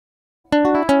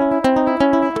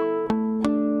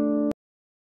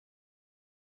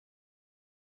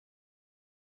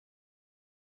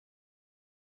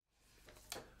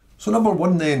So number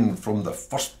 1 then, from the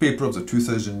first paper of the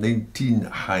 2019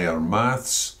 Higher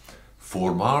Maths,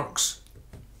 4 marks,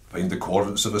 find the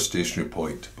coordinates of a stationary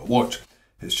point. But watch,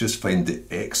 it's just find the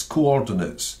x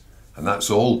coordinates, and that's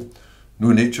all.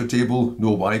 No nature table, no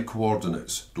y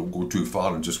coordinates. Don't go too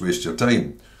far and just waste your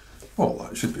time. Well,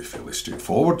 that should be fairly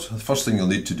straightforward. The first thing you'll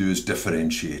need to do is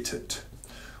differentiate it,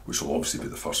 which will obviously be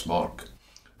the first mark.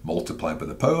 Multiply by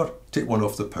the power, take 1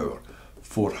 off the power.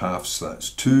 4 halves, that's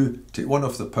 2. Take 1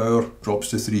 off the power,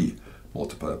 drops to 3.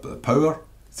 Multiply by the power,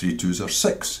 3 2s are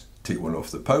 6. Take 1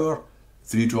 off the power,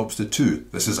 3 drops to 2.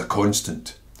 This is a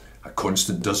constant. A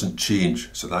constant doesn't change,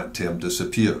 so that term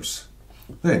disappears.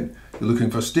 Then, you're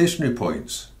looking for stationary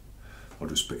points. I'll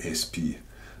just put SP.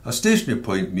 A stationary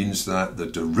point means that the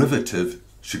derivative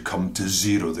should come to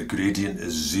 0. The gradient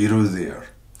is 0 there.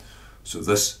 So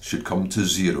this should come to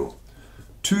 0.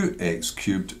 2x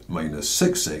cubed minus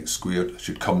 6x squared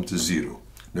should come to 0.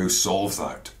 Now solve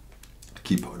that.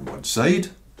 Keep it on one side.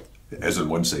 It is on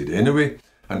one side anyway.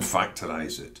 And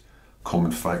factorise it.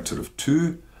 Common factor of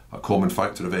 2, a common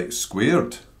factor of x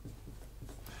squared.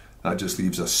 That just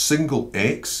leaves a single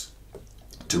x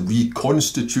to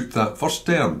reconstitute that first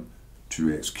term,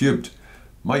 2x cubed,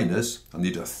 minus, I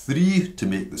need a 3 to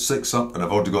make the 6 up, and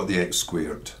I've already got the x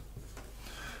squared.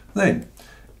 Then,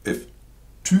 if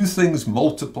 2 things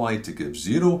multiply to give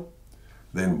 0,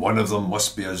 then one of them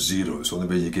must be a 0. It's the only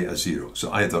way you get a 0.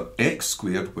 So either x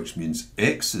squared, which means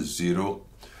x is 0,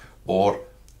 or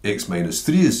x minus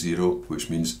 3 is 0, which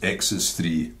means x is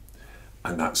 3.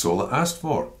 And that's all it asked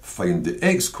for. Find the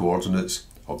x coordinates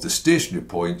of the stationary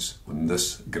points on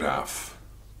this graph.